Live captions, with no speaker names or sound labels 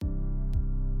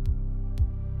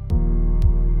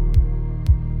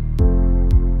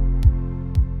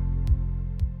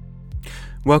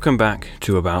Welcome back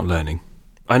to About Learning.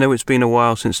 I know it's been a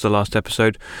while since the last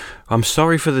episode. I'm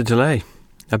sorry for the delay.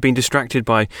 I've been distracted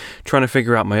by trying to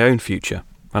figure out my own future,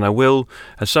 and I will,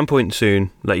 at some point soon,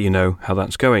 let you know how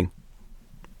that's going.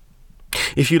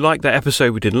 If you like that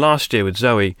episode we did last year with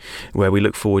Zoe, where we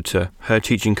look forward to her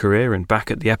teaching career and back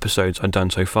at the episodes I've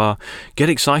done so far, get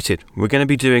excited. We're going to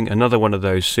be doing another one of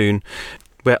those soon,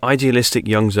 where idealistic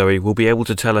young Zoe will be able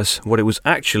to tell us what it was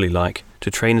actually like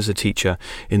to train as a teacher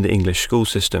in the English school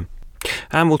system.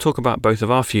 And we'll talk about both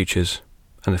of our futures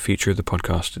and the future of the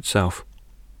podcast itself.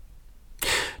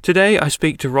 Today I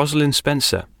speak to Rosalind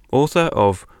Spencer, author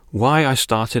of Why I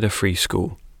Started a Free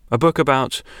School, a book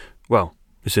about, well,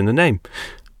 it's in the name.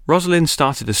 Rosalind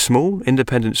started a small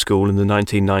independent school in the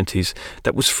 1990s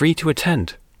that was free to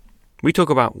attend. We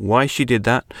talk about why she did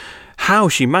that, how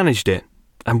she managed it,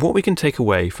 and what we can take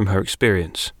away from her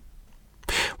experience.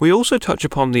 We also touch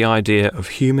upon the idea of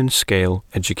human scale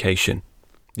education.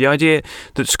 The idea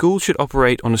that schools should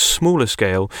operate on a smaller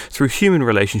scale through human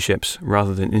relationships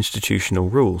rather than institutional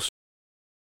rules.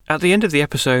 At the end of the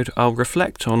episode, I'll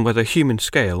reflect on whether human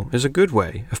scale is a good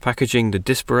way of packaging the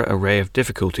disparate array of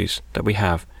difficulties that we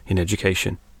have in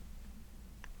education.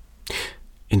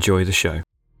 Enjoy the show.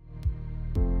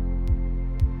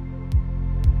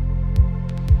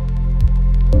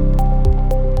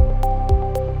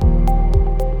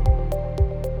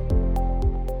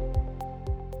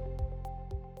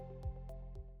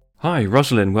 Hi,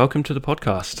 Rosalind, welcome to the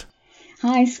podcast.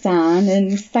 Hi, Stan,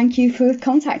 and thank you for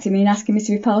contacting me and asking me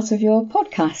to be part of your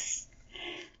podcast.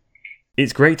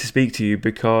 It's great to speak to you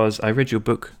because I read your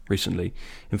book recently.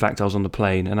 In fact, I was on the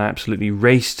plane and I absolutely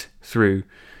raced through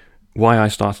Why I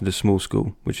Started a Small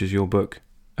School, which is your book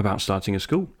about starting a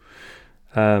school.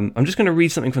 I'm just going to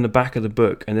read something from the back of the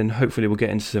book and then hopefully we'll get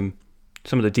into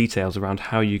some of the details around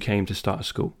how you came to start a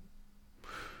school.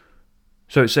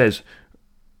 So it says,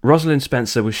 Rosalind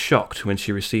Spencer was shocked when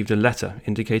she received a letter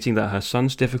indicating that her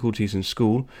son's difficulties in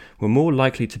school were more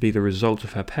likely to be the result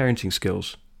of her parenting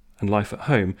skills and life at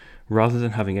home rather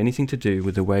than having anything to do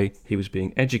with the way he was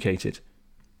being educated.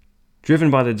 Driven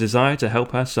by the desire to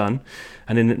help her son,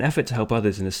 and in an effort to help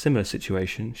others in a similar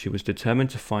situation, she was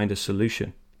determined to find a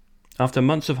solution. After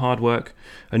months of hard work,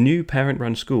 a new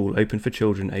parent-run school opened for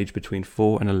children aged between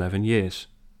 4 and 11 years.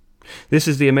 This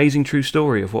is the amazing true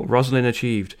story of what Rosalind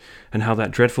achieved and how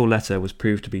that dreadful letter was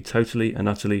proved to be totally and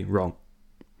utterly wrong.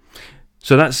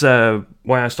 So that's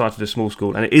why I started a small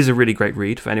school, and it is a really great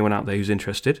read for anyone out there who's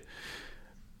interested.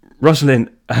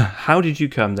 Rosalind, how did you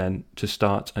come then to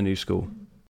start a new school?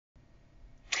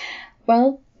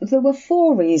 Well, there were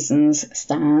 4 reasons,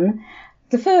 Stan.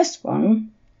 The first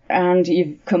one, and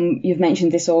you've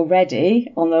mentioned this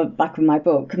already on the back of my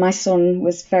book, my son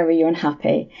was very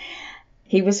unhappy.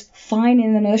 He was fine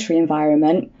in the nursery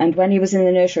environment, and when he was in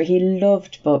the nursery, he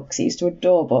loved books. He used to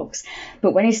adore books.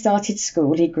 But when he started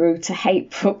school, he grew to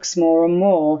hate books more and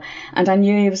more, and I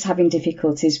knew he was having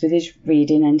difficulties with his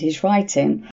reading and his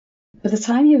writing. By the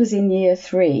time he was in year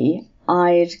 3,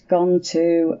 I'd gone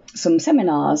to some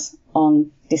seminars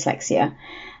on dyslexia,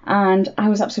 and I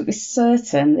was absolutely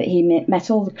certain that he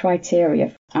met all the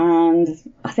criteria. And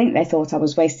I think they thought I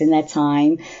was wasting their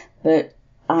time, but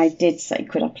I did say,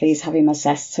 could I please have him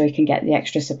assessed so he can get the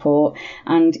extra support?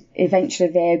 And eventually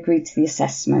they agreed to the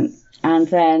assessment. And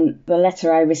then the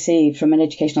letter I received from an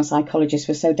educational psychologist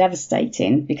was so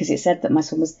devastating because it said that my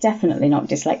son was definitely not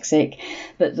dyslexic,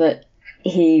 but that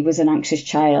he was an anxious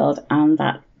child and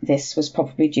that this was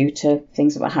probably due to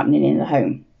things that were happening in the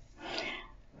home.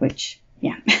 Which,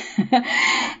 yeah.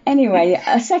 Anyway,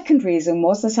 a second reason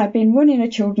was that I'd been running a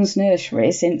children's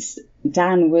nursery since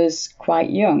Dan was quite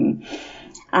young.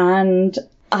 And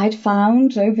I'd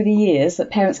found over the years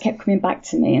that parents kept coming back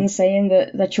to me and saying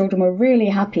that their children were really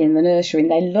happy in the nursery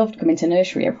and they loved coming to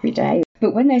nursery every day.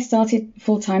 But when they started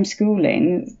full-time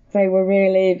schooling, they were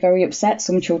really very upset.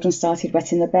 Some children started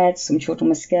wetting the bed, some children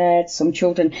were scared, some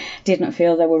children didn't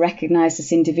feel they were recognised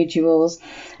as individuals.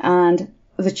 And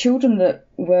the children that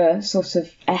were sort of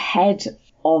ahead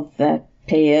of their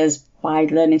peers by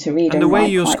learning to read and the way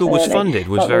your school was funded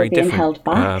was very different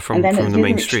from the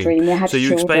mainstream. So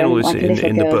you explain all this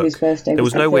in the book. There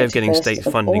was no way of getting state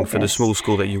funding for the small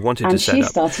school that you wanted to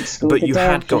set up, but you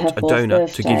had got a donor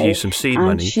to give you some seed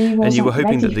money, and you were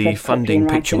hoping that the funding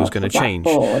picture was going to change.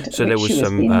 So there was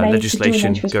some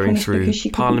legislation going through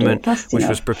Parliament which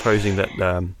was proposing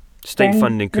that state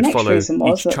funding could follow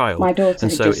each child.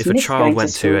 And so if a child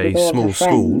went to a small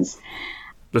school,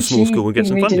 the small school and get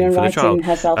some funding for the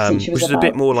child, which is a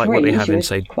bit more like what they have in,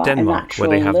 say, Denmark, where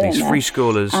they have these free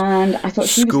scholars,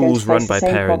 schools run by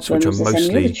parents, which are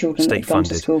mostly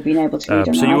state-funded. So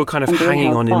you were kind of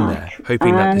hanging on in there,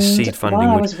 hoping that this seed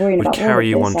funding would carry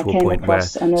you on to a point where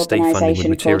state funding would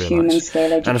materialise.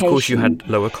 And of course you had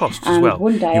lower costs as well.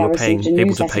 You were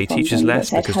able to pay teachers less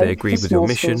because they agreed with your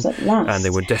mission, and they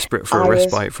were desperate for a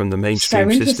respite from the mainstream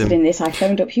system. Interested in this, I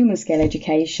phoned up Human Scale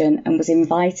Education and was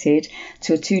invited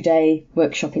to a 2-day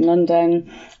workshop in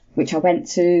London, which I went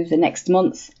to the next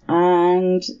month,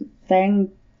 and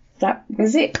then that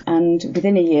was it. And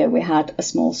within a year we had a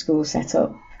small school set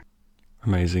up.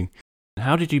 Amazing.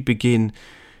 How did you begin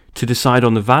to decide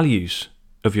on the values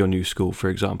of your new school, for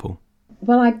example?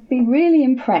 Well, I'd been really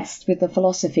impressed with the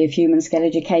philosophy of human scale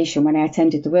education when I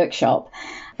attended the workshop.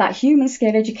 That human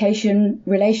scale education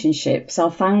relationships are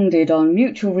founded on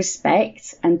mutual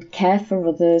respect and care for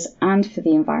others and for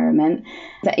the environment,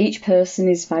 that each person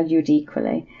is valued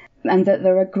equally, and that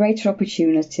there are greater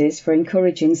opportunities for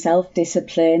encouraging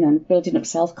self-discipline and building up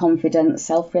self-confidence,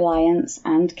 self-reliance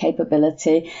and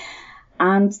capability,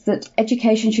 and that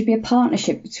education should be a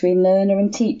partnership between learner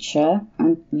and teacher,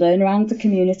 and learner and the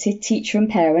community, teacher and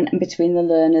parent, and between the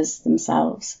learners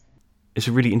themselves. It's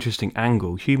a really interesting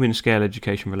angle. Human scale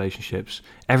education relationships,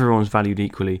 everyone's valued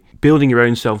equally, building your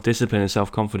own self-discipline and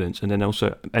self-confidence, and then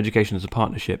also education as a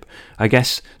partnership. I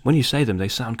guess when you say them, they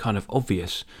sound kind of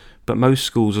obvious, but most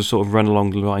schools are sort of run along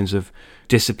the lines of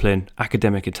discipline,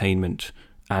 academic attainment,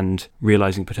 and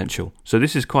realising potential. So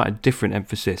this is quite a different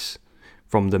emphasis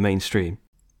from the mainstream.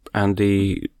 And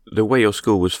the way your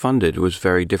school was funded was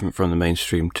very different from the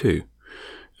mainstream too.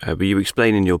 But you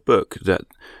explain in your book that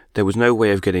there was no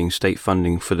way of getting state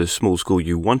funding for the small school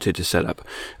you wanted to set up,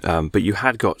 but you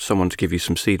had got someone to give you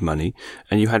some seed money,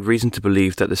 and you had reason to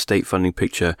believe that the state funding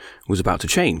picture was about to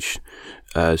change.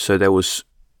 So there was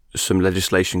some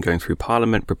legislation going through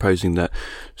Parliament proposing that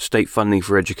state funding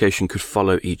for education could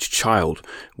follow each child,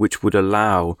 which would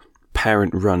allow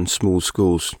parent-run small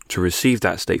schools to receive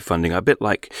that state funding, a bit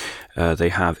like they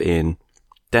have in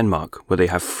Denmark, where they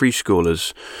have free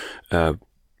scholars.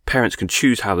 Parents can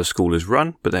choose how the school is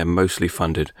run, but they're mostly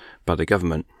funded by the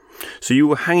government. So you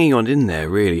were hanging on in there,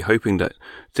 really, hoping that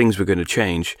things were going to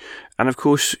change. And of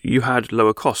course, you had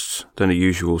lower costs than a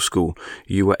usual school.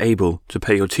 You were able to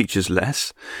pay your teachers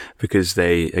less because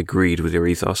they agreed with your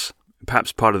ethos.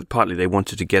 Perhaps partly they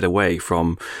wanted to get away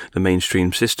from the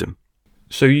mainstream system.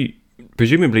 So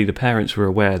presumably the parents were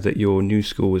aware that your new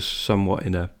school was somewhat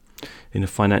in a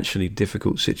financially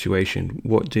difficult situation.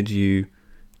 What did you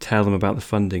tell them about the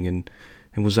funding, and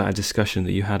was that a discussion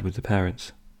that you had with the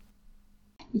parents?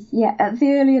 Yeah, at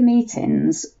the earlier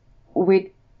meetings,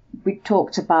 we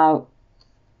talked about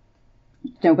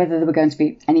whether there were going to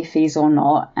be any fees or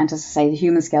not. And as I say, the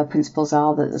human scale principles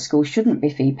are that the school shouldn't be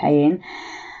fee paying.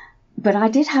 But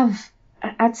I'd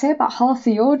say about half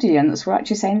the audience were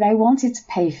actually saying they wanted to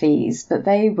pay fees, but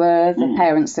they were the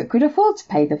parents that could afford to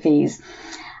pay the fees.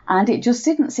 And it just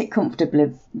didn't sit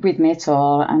comfortably with me at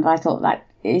all. And I thought that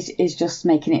is just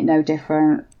making it no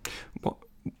different.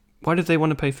 Why did they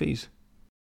want to pay fees?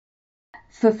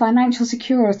 For financial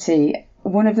security.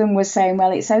 One of them was saying,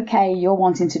 well, it's okay, you're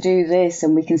wanting to do this,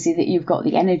 and we can see that you've got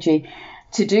the energy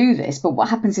to do this, but what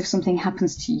happens if something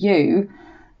happens to you?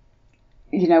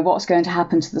 What's going to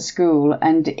happen to the school?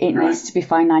 And it needs to be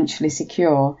financially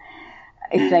secure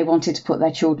if they wanted to put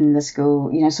their children in the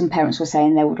school. Some parents were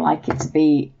saying they would like it to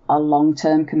be a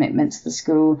long-term commitment to the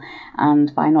school,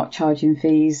 and by not charging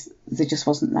fees, there just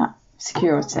wasn't that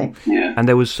security. Yeah. And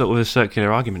there was sort of a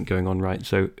circular argument going on, right?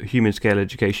 So human scale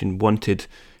education wanted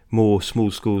more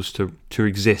small schools to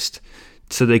exist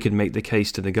so they could make the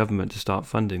case to the government to start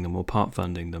funding them or part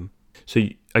funding them. So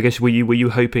I guess were you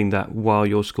hoping that while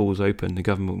your school was open, the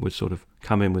government would sort of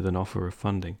come in with an offer of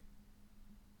funding?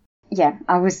 Yeah,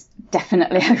 I was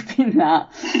definitely hoping that.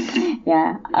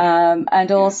 Yeah.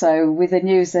 And also with the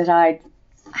news that I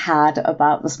had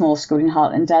about the small school in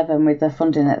Heartland Devon with the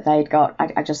funding that they'd got,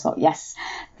 I just thought, yes,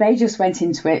 they just went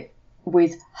into it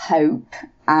with hope,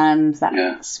 and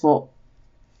that's what,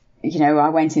 I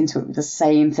went into it with the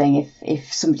same thing.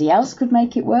 If somebody else could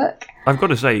make it work. I've got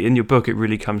to say, in your book, it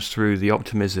really comes through, the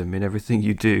optimism in everything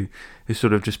you do is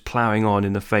sort of just ploughing on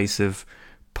in the face of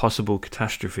possible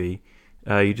catastrophe.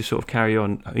 You just sort of carry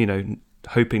on,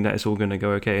 hoping that it's all going to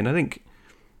go okay. And I think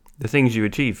the things you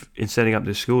achieve in setting up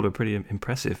this school are pretty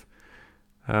impressive.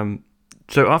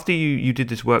 So after you did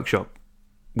this workshop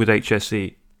with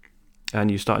HSE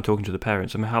and you started talking to the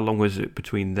parents, how long was it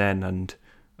between then and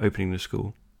opening the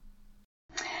school?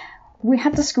 We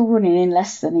had the school running in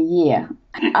less than a year.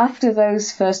 After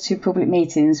those first two public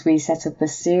meetings, we set up a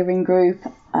steering group,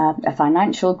 a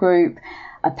financial group,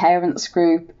 a parents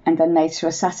group, and then later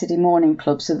a Saturday morning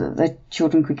club so that the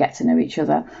children could get to know each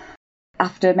other.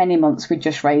 After many months, we'd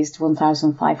just raised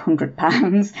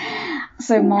 £1,500.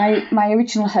 So my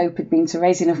original hope had been to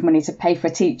raise enough money to pay for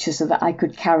a teacher so that I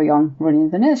could carry on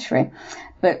running the nursery.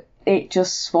 But it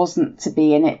just wasn't to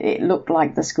be, and it looked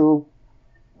like the school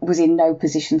was in no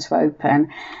position to open.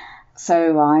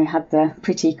 So I had the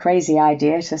pretty crazy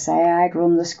idea to say I'd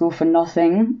run the school for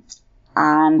nothing,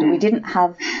 and we didn't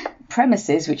have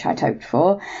premises, which I'd hoped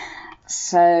for.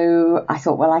 So I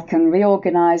thought, well, I can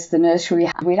reorganise the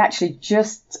nursery. We'd actually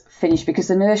just finished, because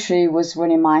the nursery was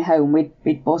running my home.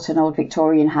 We'd bought an old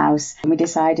Victorian house, and we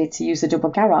decided to use a double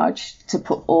garage to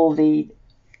put all the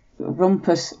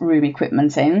rumpus room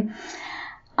equipment in.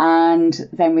 And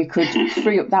then we could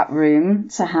free up that room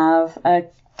to have a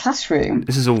classroom.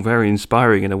 This is all very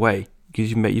inspiring in a way,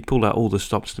 because you pulled out all the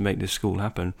stops to make this school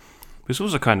happen. But it's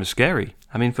also kind of scary.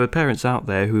 I mean, for parents out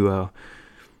there who are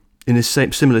in a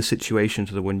similar situation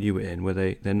to the one you were in, where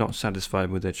they're not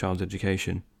satisfied with their child's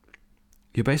education,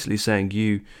 you're basically saying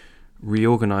you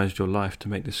reorganised your life to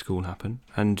make this school happen,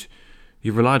 and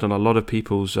you relied on a lot of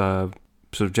people's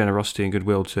sort of generosity and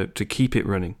goodwill to keep it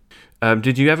running.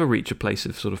 Did you ever reach a place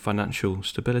of sort of financial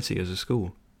stability as a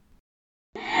school?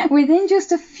 Within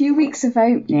just a few weeks of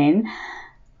opening,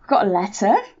 got a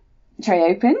letter, which I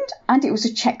opened, and it was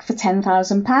a cheque for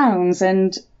 £10,000,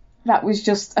 and that was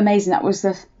just amazing. That was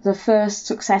the first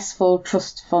successful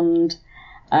trust fund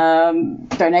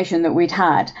donation that we'd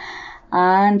had,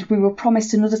 and we were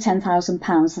promised another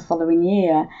 £10,000 the following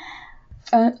year.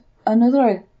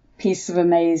 Another piece of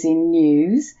amazing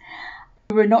news.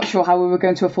 We were not sure how we were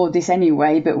going to afford this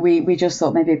anyway, but we just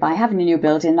thought maybe by having a new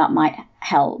building that might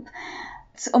help.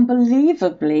 It's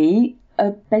unbelievably,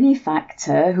 a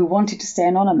benefactor who wanted to stay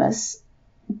anonymous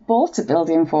bought a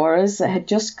building for us that had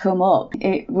just come up.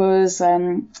 It was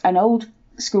an old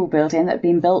school building that had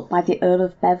been built by the Earl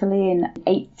of Beverley in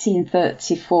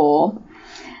 1834.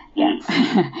 Yeah.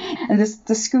 And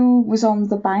the school was on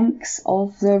the banks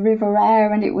of the River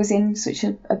Aire, and it was in such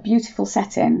a beautiful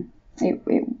setting. It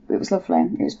was lovely.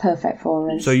 It was perfect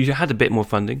for us. So you had a bit more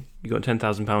funding. You got a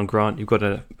 £10,000 grant. You've got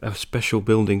a special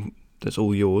building that's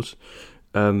all yours.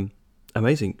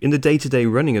 Amazing. In the day-to-day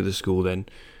running of the school then,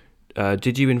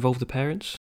 did you involve the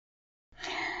parents?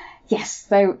 Yes,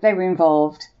 they were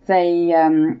involved.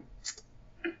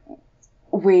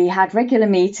 We had regular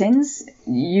meetings,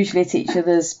 usually at each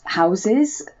other's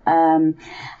houses,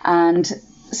 and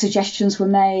suggestions were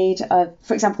made.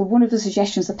 For example, one of the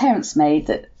suggestions the parents made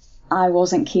that I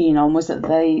wasn't keen on was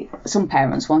that some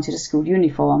parents wanted a school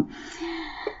uniform.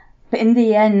 But in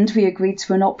the end, we agreed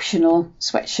to an optional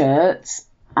sweatshirt,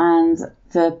 and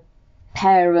the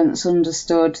parents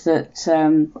understood that...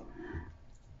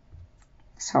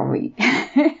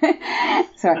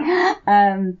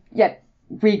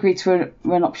 we agreed to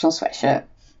an optional sweatshirt.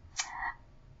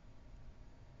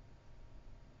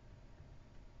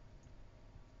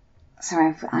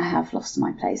 Sorry, I have lost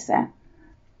my place there.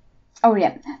 Oh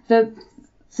yeah, the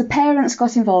parents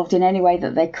got involved in any way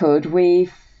that they could.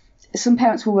 Some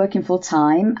parents were working full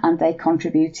time and they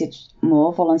contributed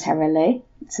more voluntarily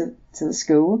to the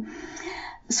school.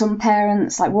 Some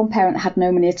parents, like one parent, had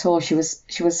no money at all. She was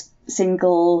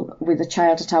single with a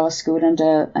child at our school and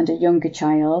a younger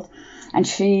child, and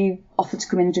she offered to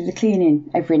come in and do the cleaning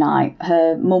every night.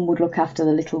 Her mum would look after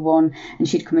the little one, and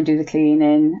she'd come and do the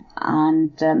cleaning,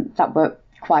 and that worked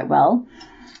quite well.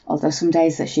 Although some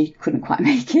days that she couldn't quite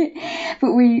make it,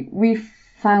 but we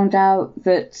found out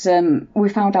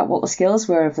what the skills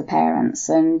were of the parents,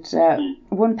 and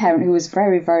one parent who was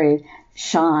very, very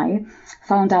shy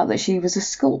found out that she was a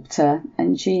sculptor,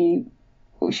 and she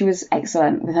was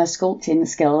excellent with her sculpting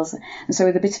skills, and so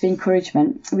with a bit of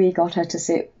encouragement we got her to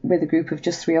sit with a group of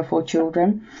just 3 or 4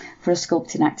 children for a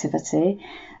sculpting activity.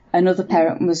 Another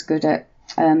parent was good at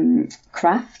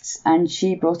crafts, and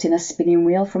she brought in a spinning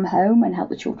wheel from home and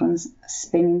helped the children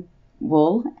spin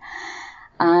wool.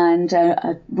 And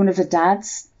one of the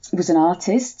dads was an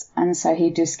artist, and so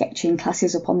he'd do sketching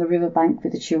classes up on the riverbank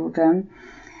with the children.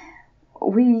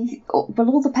 All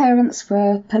the parents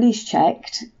were police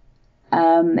checked.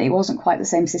 It wasn't quite the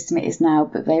same system it is now,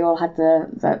 but they all had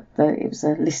it was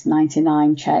a List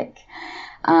 99 check.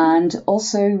 And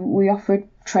also we offered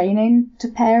training to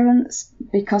parents,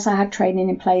 because I had training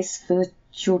in place for the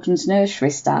children's nursery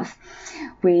staff.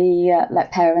 We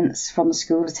let parents from the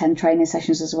school attend training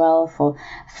sessions as well for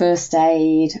first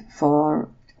aid, for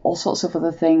all sorts of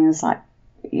other things like,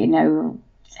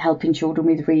 helping children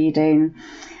with reading,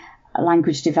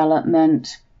 language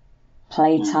development,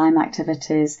 playtime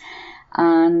activities.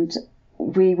 And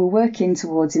we were working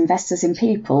towards Investors in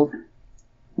People.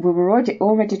 We were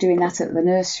already doing that at the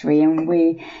nursery, and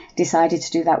we decided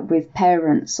to do that with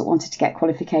parents that wanted to get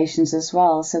qualifications as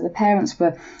well. So the parents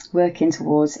were working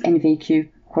towards NVQ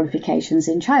qualifications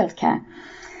in childcare.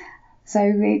 So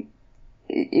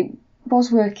it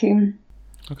was working.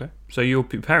 Okay. So your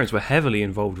parents were heavily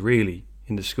involved, really,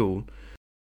 in the school.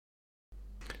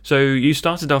 So you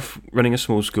started off running a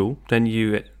small school, then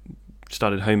you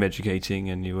started home educating,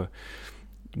 and you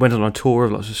went on a tour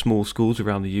of lots of small schools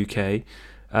around the UK.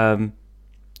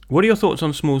 What are your thoughts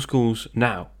on small schools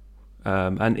now?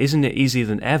 And isn't it easier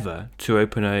than ever to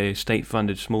open a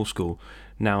state-funded small school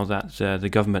now that the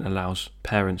government allows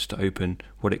parents to open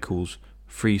what it calls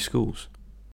free schools?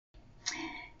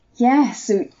 Yeah,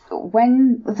 so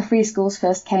when the free schools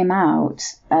first came out,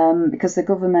 because the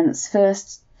government's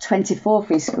first 24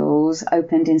 free schools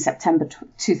opened in September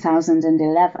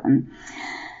 2011,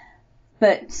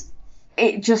 but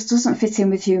it just doesn't fit in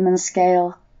with human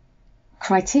scale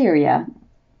criteria,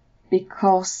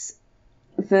 because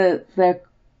the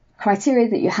criteria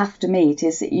that you have to meet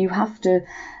is that you have to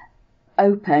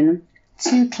open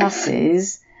 2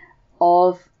 classes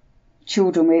of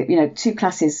children with, 2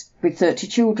 classes with 30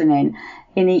 children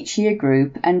in each year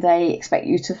group, and they expect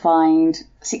you to find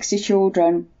 60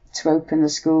 children to open the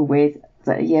school with,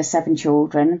 the year 7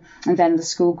 children, and then the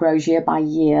school grows year by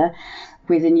year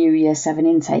with a new year 7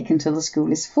 intake until the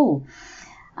school is full.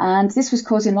 And this was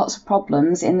causing lots of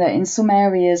problems in that in some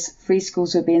areas free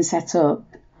schools were being set up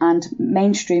and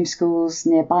mainstream schools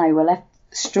nearby were left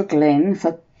struggling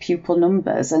for pupil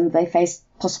numbers, and they faced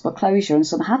possible closure, and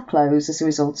some have closed as a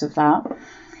result of that.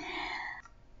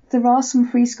 There are some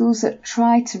free schools that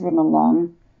try to run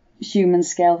along human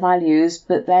scale values,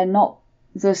 but they're not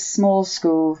the small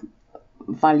school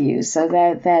values, so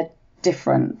they're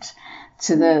different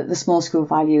to the small school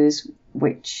values,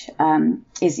 which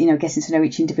is getting to know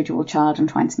each individual child and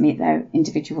trying to meet their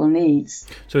individual needs.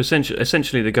 So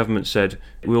essentially the government said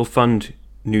we'll fund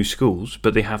new schools,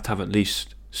 but they have to have at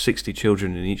least 60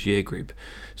 children in each year group,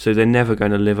 so they're never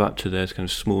going to live up to their kind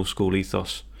of small school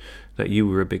ethos that you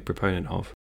were a big proponent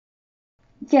of.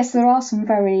 Yes, there are some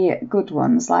very good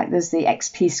ones, like there's the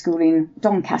XP school in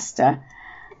Doncaster,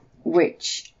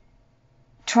 which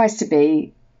tries to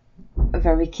be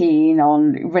very keen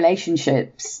on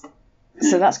relationships.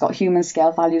 So that's got human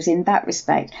scale values in that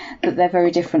respect, but they're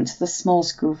very different to the small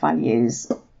school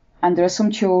values. And there are some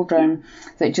children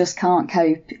that just can't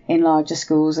cope in larger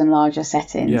schools and larger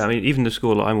settings. Yeah, I mean, even the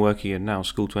school that I'm working in now,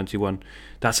 School 21,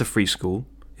 that's a free school.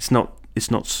 It's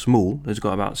not small. There's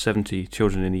got about 70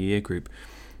 children in a year group,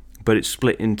 but it's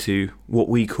split into what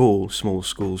we call small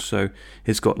schools. So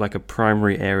it's got like a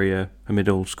primary area, a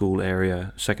middle school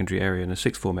area, secondary area, and a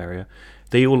sixth form area.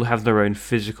 They all have their own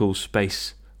physical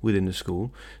space within the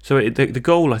school. So the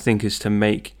goal, I think, is to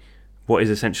make what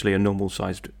is essentially a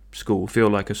normal-sized school feel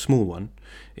like a small one,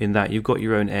 in that you've got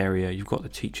your own area, you've got the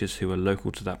teachers who are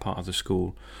local to that part of the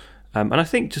school. And I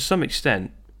think to some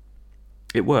extent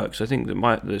it works. I think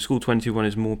that the School 21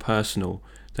 is more personal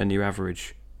than your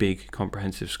average big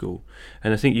comprehensive school.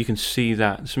 And I think you can see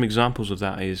that. Some examples of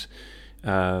that is,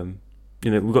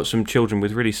 we've got some children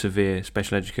with really severe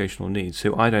special educational needs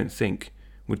who I don't think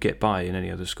would get by in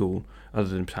any other school other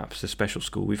than perhaps the special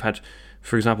school. We've had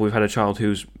a child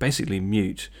who's basically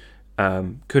mute,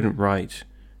 couldn't write,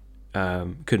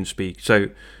 couldn't speak. So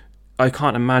I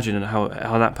can't imagine how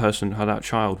that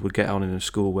child would get on in a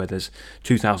school where there's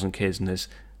 2,000 kids and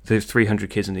there's 300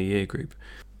 kids in a year group.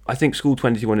 I think School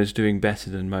 21 is doing better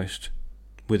than most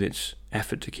with its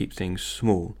effort to keep things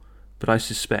small, but I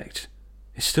suspect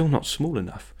it's still not small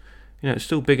enough. It's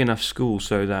still big enough school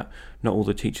so that not all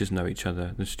the teachers know each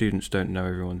other, the students don't know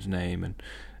everyone's name,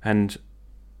 and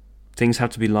things have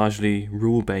to be largely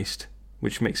rule-based,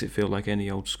 which makes it feel like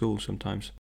any old school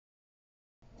sometimes.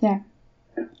 Yeah.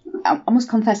 I must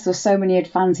confess there were so many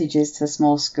advantages to the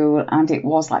small school, and it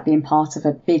was like being part of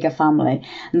a bigger family,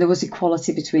 and there was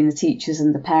equality between the teachers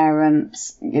and the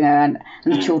parents, and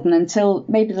the children, until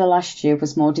maybe the last year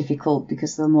was more difficult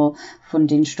because there were more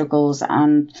funding struggles,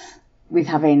 and with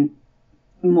having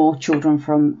more children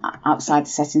from outside the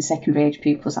setting, secondary age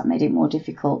pupils, that made it more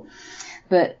difficult.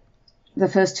 But the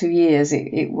first 2 years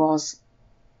it was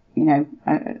a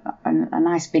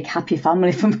nice big happy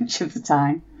family for much of the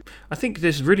time. I think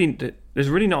there's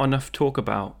really not enough talk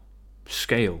about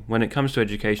scale when it comes to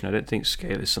education. I don't think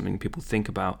scale is something people think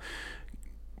about.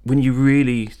 When you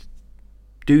really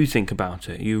do think about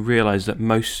it, you realise that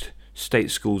most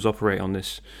state schools operate on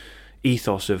this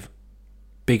ethos of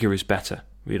bigger is better.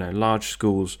 Large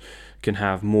schools can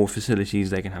have more facilities.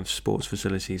 They can have sports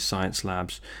facilities, science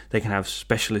labs. They can have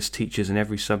specialist teachers in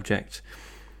every subject.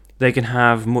 They can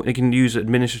have more. They can use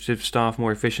administrative staff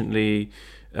more efficiently.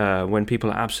 When people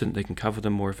are absent, they can cover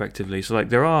them more effectively. So,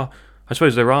 there are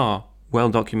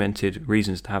well-documented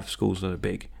reasons to have schools that are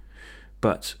big,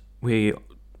 but we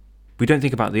don't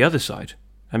think about the other side.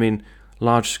 I mean,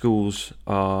 large schools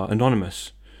are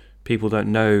anonymous. People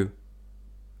don't know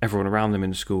everyone around them in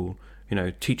the school.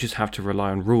 Teachers have to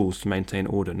rely on rules to maintain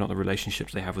order, not the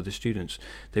relationships they have with the students.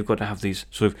 They've got to have these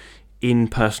sort of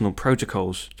impersonal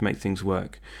protocols to make things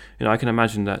work. I can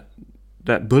imagine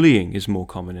that bullying is more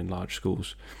common in large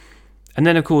schools. And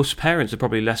then, of course, parents are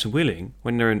probably less willing,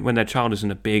 when their child is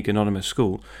in a big anonymous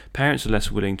school, parents are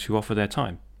less willing to offer their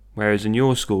time. Whereas in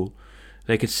your school,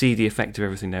 they could see the effect of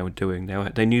everything they were doing.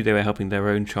 They knew they were helping their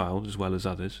own child as well as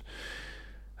others.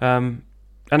 And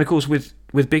of course,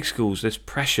 with big schools, there's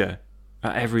pressure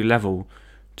at every level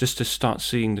just to start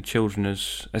seeing the children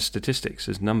as statistics,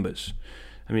 as numbers.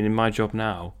 I mean, in my job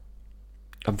now,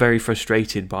 I'm very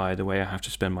frustrated by the way I have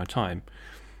to spend my time.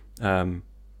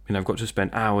 I've got to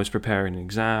spend hours preparing an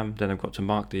exam, then I've got to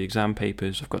mark the exam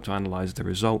papers, I've got to analyse the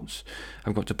results,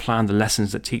 I've got to plan the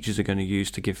lessons that teachers are going to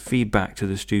use to give feedback to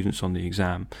the students on the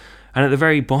exam. And at the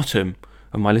very bottom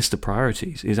of my list of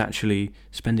priorities is actually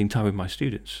spending time with my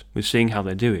students, with seeing how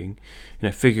they're doing,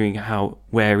 figuring out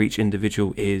where each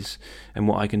individual is and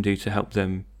what I can do to help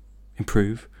them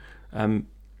improve.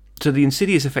 So the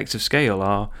insidious effects of scale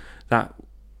are that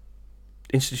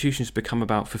institutions become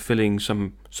about fulfilling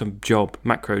some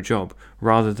macro job,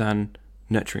 rather than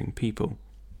nurturing people.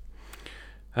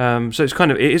 So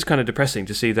it is kind of depressing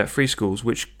to see that free schools,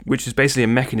 which is basically a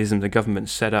mechanism the government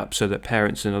set up so that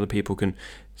parents and other people can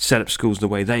set up schools the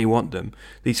way they want them.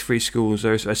 These free schools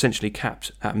are essentially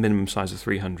capped at a minimum size of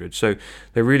 300. So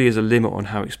there really is a limit on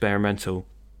how experimental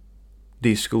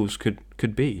these schools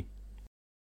could be.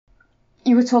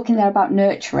 You were talking there about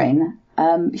nurturing.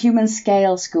 Human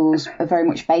scale schools are very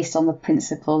much based on the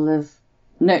principle of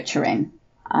nurturing,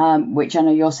 which I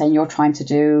know you're saying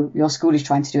your school is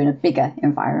trying to do in a bigger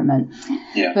environment.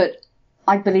 Yeah. But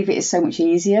I believe it is so much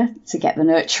easier to get the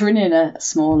nurturing in a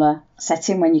smaller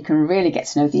setting, when you can really get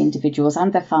to know the individuals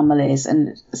and their families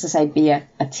and, as I say, be a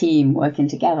team working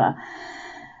together.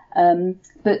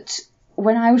 But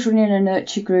when I was running a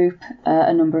nurture group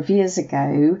a number of years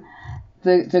ago,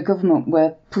 the government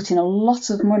were putting a lot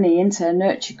of money into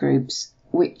nurture groups,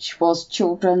 which was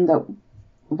children that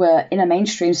were in a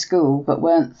mainstream school but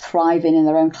weren't thriving in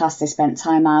their own class. They spent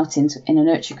time out in a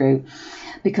nurture group,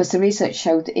 because the research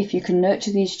showed that if you can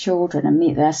nurture these children and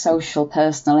meet their social,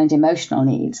 personal and emotional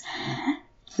needs,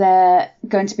 it's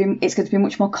going to be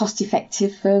much more cost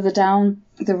effective further down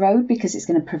the road, because it's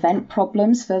going to prevent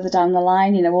problems further down the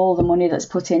line. All the money that's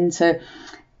put into,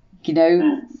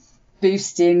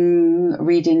 boosting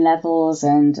reading levels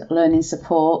and learning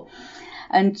support.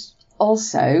 And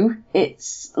also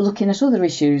it's looking at other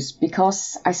issues,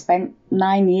 because I spent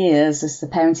 9 years as the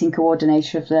parenting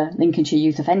coordinator of the Lincolnshire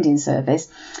Youth Offending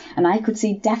Service, and I could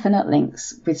see definite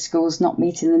links with schools not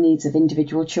meeting the needs of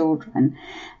individual children,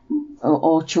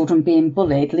 or children being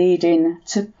bullied, leading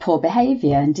to poor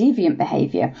behaviour and deviant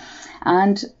behaviour.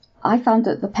 And I found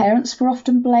that the parents were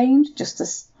often blamed, just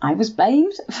as I was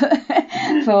blamed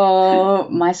for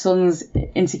my son's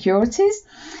insecurities.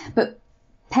 But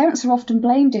parents are often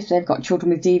blamed if they've got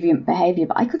children with deviant behaviour,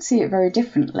 but I could see it very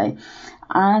differently.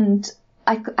 And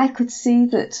I could see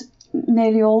that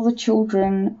nearly all the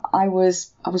children, I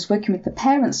was working with the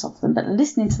parents of them, but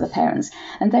listening to the parents,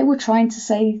 and they were trying to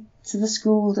say to the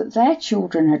school that their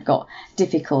children had got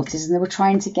difficulties and they were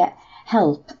trying to get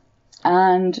help.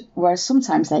 And whereas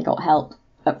sometimes they got help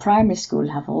at primary school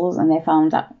levels, and they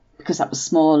found that because that was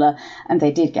smaller and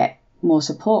they did get more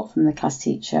support from the class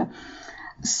teacher,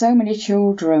 so many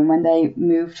children, when they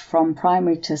moved from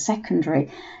primary to secondary,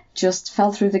 just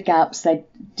fell through the gaps. They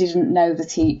didn't know the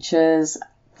teachers.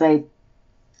 But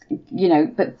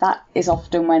that is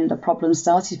often when the problem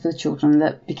started for the children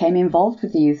that became involved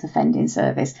with the youth offending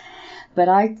service. But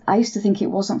I used to think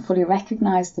it wasn't fully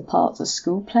recognised, the part that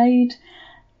school played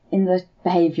in the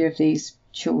behaviour of these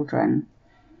children.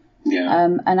 Yeah.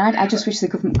 And I just wish the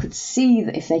government could see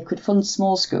that if they could fund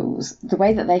small schools, the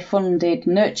way that they funded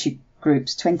nurture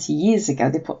groups 20 years ago,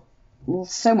 they put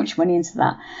so much money into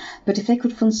that. But if they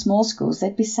could fund small schools,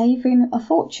 they'd be saving a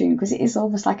fortune, because it is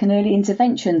almost like an early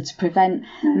intervention to prevent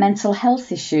mental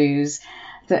health issues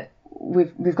that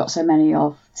we've got so many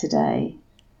of today.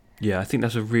 Yeah, I think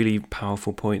that's a really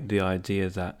powerful point, the idea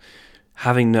that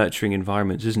having nurturing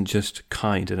environments isn't just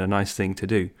kind and a nice thing to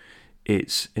do.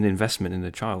 It's an investment in the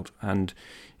child. And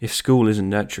if school isn't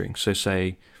nurturing, so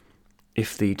say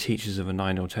if the teachers of a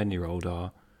 9 or 10-year-old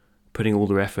are putting all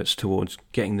their efforts towards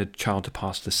getting the child to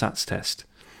pass the SATs test,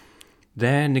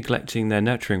 they're neglecting their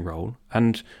nurturing role.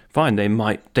 And fine, they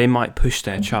might push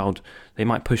their child, they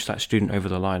might push that student over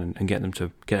the line and get them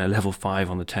to get a level 5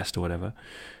 on the test or whatever,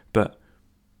 but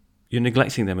you're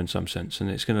neglecting them in some sense, and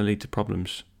it's going to lead to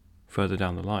problems further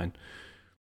down the line.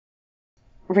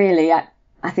 Really,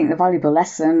 I think the valuable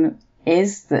lesson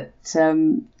is that,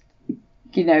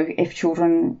 if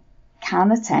children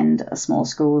can attend a small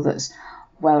school that's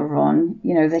well run,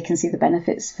 they can see the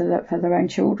benefits for their own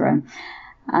children.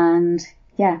 And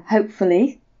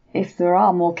hopefully, if there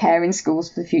are more caring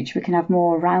schools for the future, we can have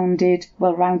more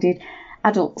well-rounded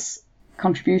adults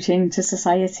contributing to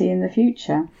society in the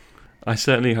future. I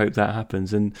certainly hope that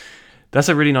happens, and that's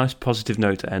a really nice positive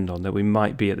note to end on, that we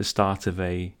might be at the start of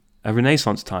a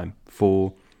renaissance time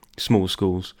for small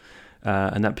schools,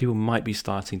 and that people might be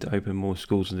starting to open more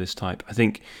schools of this type. I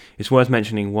think it's worth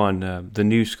mentioning one, the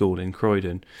new school in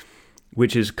Croydon,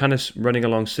 which is kind of running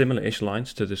along similar-ish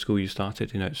lines to the school you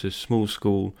started. It's a small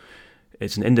school,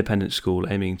 it's an independent school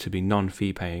aiming to be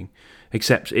non-fee paying,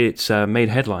 except it's made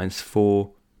headlines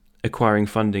for acquiring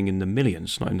funding in the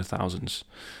millions, not in the thousands.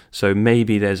 So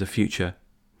maybe there's a future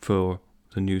for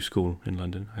the new school in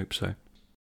London. I hope so.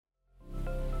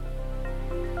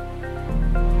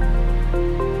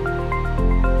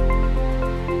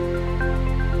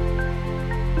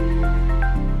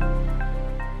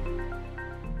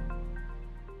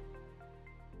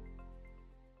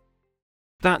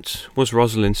 That was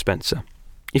Rosalind Spencer.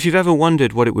 If you've ever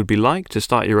wondered what it would be like to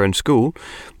start your own school,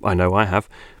 I know I have,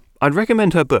 I'd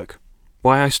recommend her book,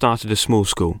 Why I Started a Small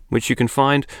School, which you can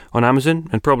find on Amazon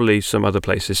and probably some other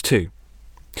places too.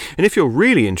 And if you're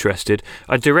really interested,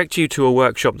 I'd direct you to a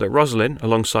workshop that Rosalind,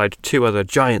 alongside 2 other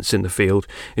giants in the field,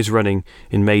 is running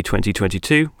in May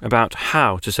 2022 about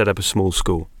how to set up a small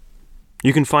school.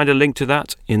 You can find a link to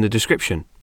that in the description.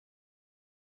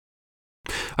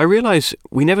 I realise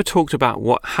we never talked about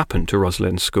what happened to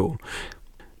Rosalind's school.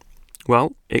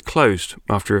 Well, it closed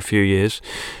after a few years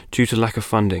due to lack of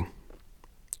funding.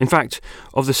 In fact,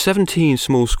 of the 17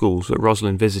 small schools that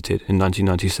Rosalind visited in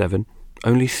 1997,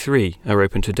 only 3 are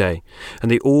open today, and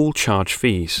they all charge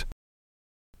fees.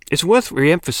 It's worth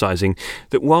re-emphasising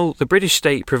that while the British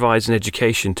state provides an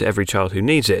education to every child who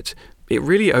needs it, it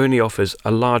really only offers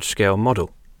a large-scale model.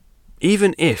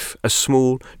 Even if a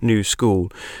small new school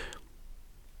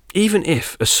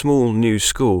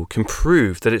can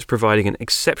prove that it's providing an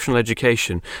exceptional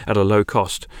education at a low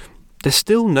cost, there's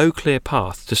still no clear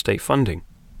path to state funding.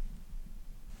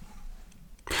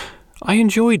 I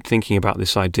enjoyed thinking about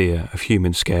this idea of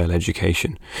human-scale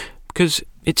education because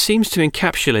it seems to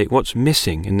encapsulate what's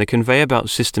missing in the conveyor belt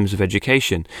systems of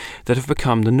education that have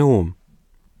become the norm.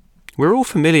 We're all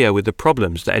familiar with the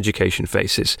problems that education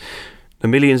faces, the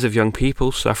millions of young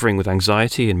people suffering with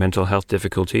anxiety and mental health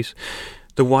difficulties,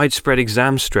 the widespread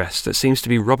exam stress that seems to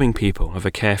be robbing people of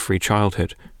a carefree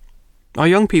childhood. Our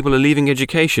young people are leaving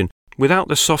education without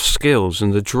the soft skills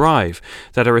and the drive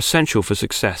that are essential for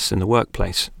success in the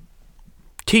workplace.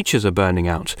 Teachers are burning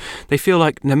out. They feel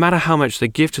like no matter how much they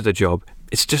give to the job,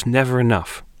 it's just never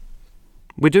enough.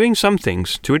 We're doing some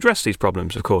things to address these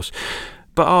problems, of course,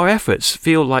 but our efforts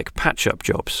feel like patch-up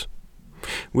jobs.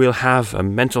 We'll have a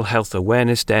mental health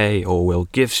awareness day, or we'll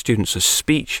give students a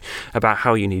speech about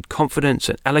how you need confidence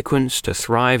and eloquence to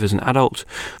thrive as an adult,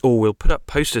 or we'll put up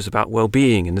posters about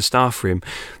well-being in the staff room.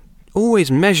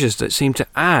 Always measures that seem to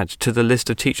add to the list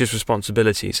of teachers'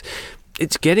 responsibilities.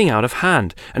 It's getting out of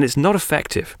hand, and it's not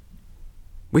effective.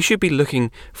 We should be looking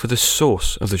for the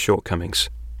source of the shortcomings.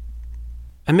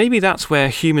 And maybe that's where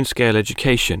human-scale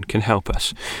education can help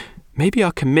us. Maybe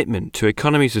our commitment to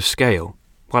economies of scale,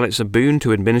 while it's a boon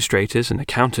to administrators and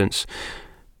accountants,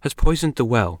 has poisoned the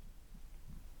well.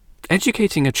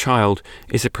 Educating a child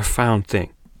is a profound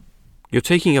thing. You're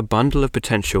taking a bundle of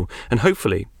potential and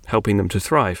hopefully helping them to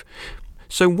thrive.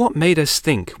 So what made us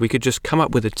think we could just come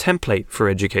up with a template for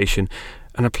education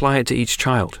and apply it to each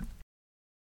child?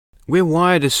 We're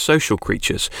wired as social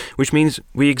creatures, which means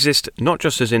we exist not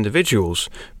just as individuals,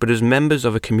 but as members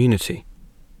of a community.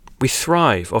 We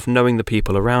thrive off knowing the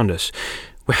people around us.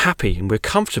 We're happy and we're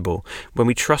comfortable when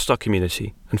we trust our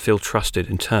community and feel trusted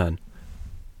in turn.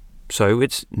 So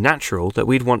it's natural that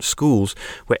we'd want schools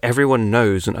where everyone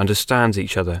knows and understands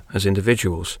each other as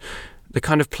individuals, the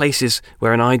kind of places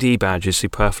where an ID badge is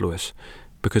superfluous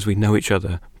because we know each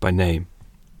other by name.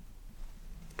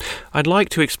 I'd like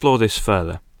to explore this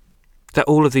further, that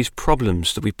all of these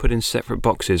problems that we put in separate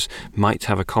boxes might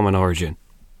have a common origin.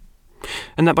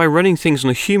 and that by running things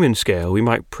on a human scale we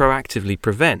might proactively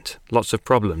prevent lots of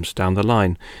problems down the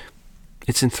line.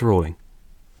 It's enthralling.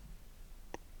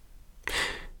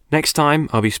 Next time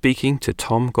I'll be speaking to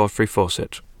Tom Godfrey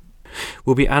Fawcett.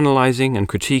 We'll be analysing and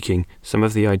critiquing some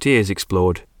of the ideas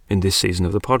explored in this season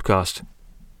of the podcast.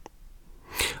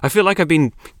 I feel like I've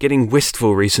been getting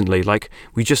wistful recently, like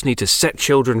we just need to set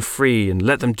children free and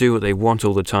let them do what they want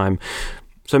all the time.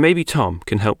 So maybe Tom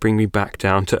can help bring me back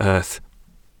down to earth.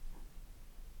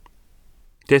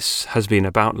 This has been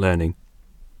About Learning.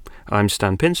 I'm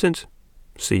Stan Pinsent.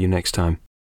 See you next time.